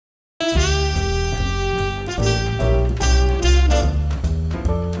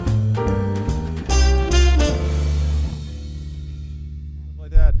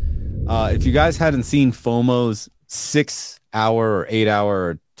if you guys hadn't seen FOMO's 6-hour or 8-hour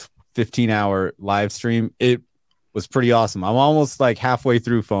or 15-hour live stream, it was pretty awesome. I'm almost like halfway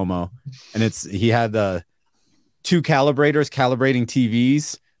through FOMO, and he had the 2 calibrators calibrating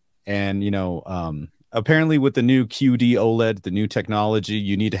TVs, and apparently with the new QD OLED, the new technology,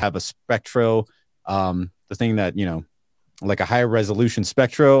 you need to have a spectro, the thing that like a higher resolution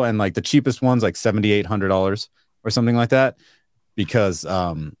spectro, and like the cheapest one's like $7,800 or something like that, because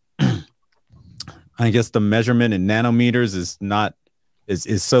I guess the measurement in nanometers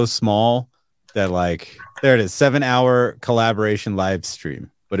is so small that, like, there it is, 7-hour collaboration live stream.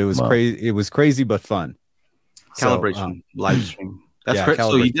 But it was crazy. It was crazy but fun. Calibration live stream. That's yeah, great.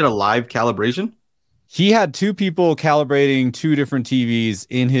 So you did a live calibration? He had 2 people calibrating 2 different TVs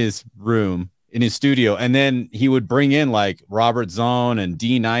in his room, in his studio, and then he would bring in like Robert Zone and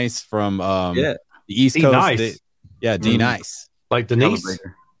D Nice from the East Coast. Nice. D Nice. Like Denise?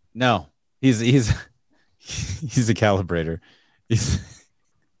 Calibrator. No, he's a calibrator.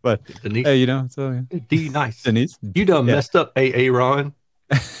 But Denise. hey, so D Nice. Denise. You done messed up, Ron.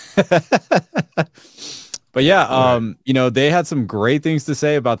 But yeah, they had some great things to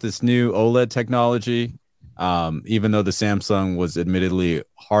say about this new OLED technology. Even though the Samsung was admittedly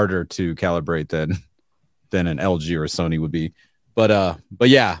harder to calibrate than an LG or a Sony would be, but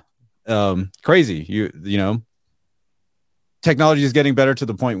yeah, crazy. Technology is getting better to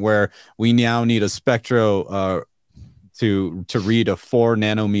the point where we now need a spectro to read a 4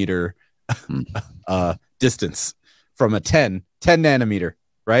 nanometer distance from a 10 nanometer.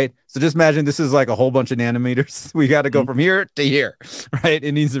 Right. So just imagine this is like a whole bunch of nanometers. We got to go from here to here. Right.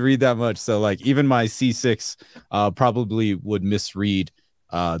 It needs to read that much. So like even my C6 probably would misread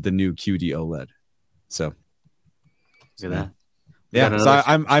the new QD OLED. So look at that. Yeah. So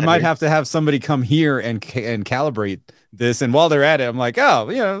I might have to have somebody come here and calibrate this. And while they're at it, I'm like,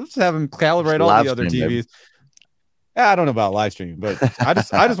 let's have them calibrate all the other TVs. Baby. I don't know about live streaming, but I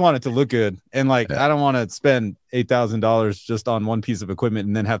just want it to look good. And like, I don't want to spend $8,000 just on one piece of equipment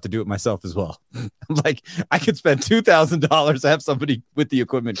and then have to do it myself as well. Like, I could spend $2,000 to have somebody with the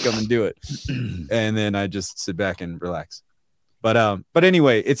equipment come and do it. And then I just sit back and relax. But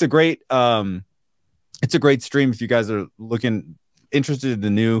anyway, it's a great stream. If you guys are interested in the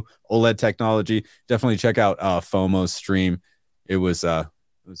new OLED technology, definitely check out FOMO's stream. It was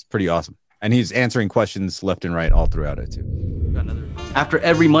pretty awesome. And he's answering questions left and right all throughout it too. After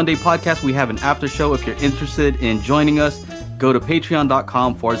every Monday podcast, we have an after show. If you're interested in joining us, go to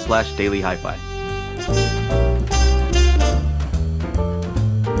patreon.com/Daily HiFi.